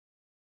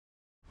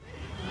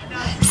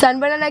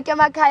Sanibonani ke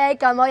emakhaya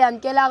igama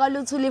uyamkela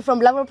kaLuthuli from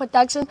Behaviour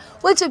Production,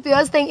 which will be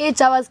hosting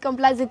Jaiva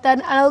Skomplazi third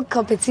annual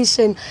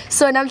competition.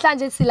 So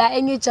namhlanje sila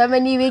eNew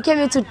Germany, we came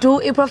here to do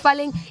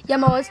profiling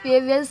yama-worst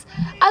behaviors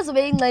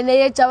azobe ingxenye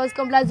yeJaiva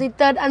Skomplazi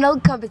third annual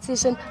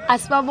competition.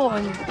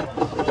 Asibabone.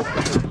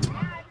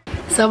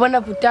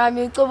 Sabona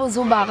butami ucoba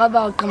uzubaka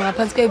baqhamuka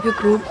phansi kweyiphi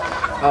group?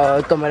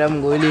 Igama lami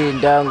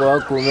ngoLinda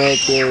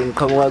ngowagumede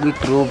ngiqhamuka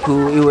kwi-group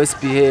iWest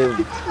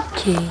Behaviour.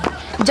 Okay.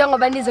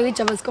 Njengoba nizo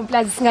kwiJaiva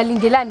Skomplazi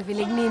singalindelani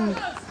vele kunini?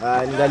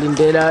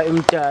 Ngalindela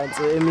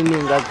imidanso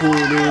eminingi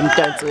kakhulu,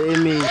 imidanso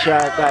emisha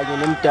kanye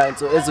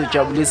nemidanso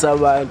ezojabulisa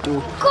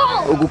abantu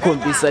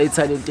ukukhombisa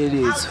ithalente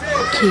lethu.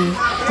 Okay.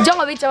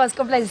 Njengoba iJaiva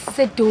Skomplazi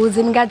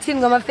siseduze ningathini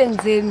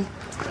ngama-fans enu?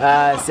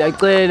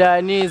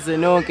 Siyacela nize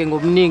nonke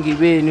ngobuningi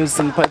benu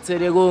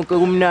siniphathele konke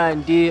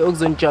kumnandi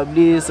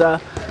okuzonijabulisa.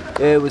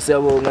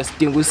 Siyabonga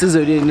sidinga usizo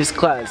leni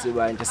isikhathi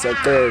manje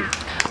siyacela.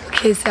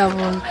 Okay,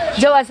 siyabonga.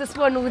 Njengoba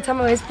sesibona ukuthi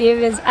ama-worst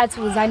behaviors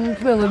athi uzani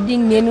niphume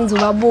ngobuningi nenu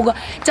nizobabuka.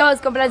 Jaiva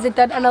Skomplazi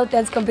third annual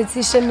dance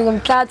competition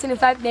ngomhla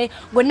 25 May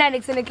ngo-9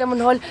 ekuseni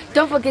eClermont Hall.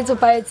 Don't forget to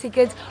buy your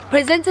tickets.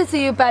 Presented to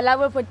you by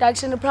Behaviour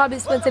Production, probably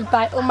sponsored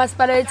by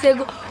Municipality,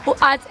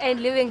 Art and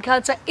Living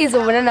Culture.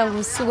 Izobonana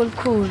ngosuku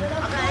olukhulu.